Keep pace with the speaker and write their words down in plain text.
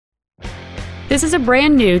This is a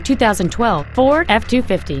brand new 2012 Ford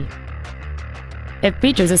F-250. It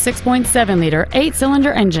features a 6.7-liter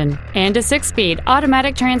 8-cylinder engine and a 6-speed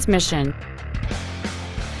automatic transmission.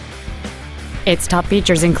 Its top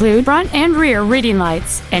features include front and rear reading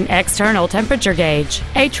lights, an external temperature gauge,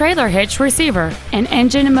 a trailer hitch receiver, an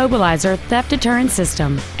engine immobilizer theft deterrent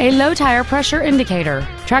system, a low tire pressure indicator,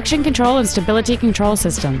 traction control and stability control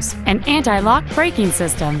systems, an anti-lock braking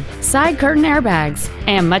system, side curtain airbags,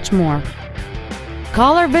 and much more.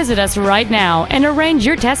 Call or visit us right now and arrange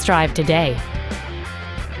your test drive today.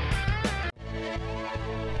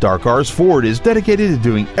 Darcars Ford is dedicated to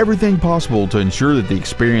doing everything possible to ensure that the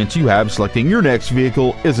experience you have selecting your next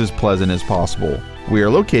vehicle is as pleasant as possible. We are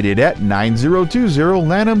located at 9020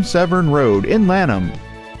 Lanham Severn Road in Lanham.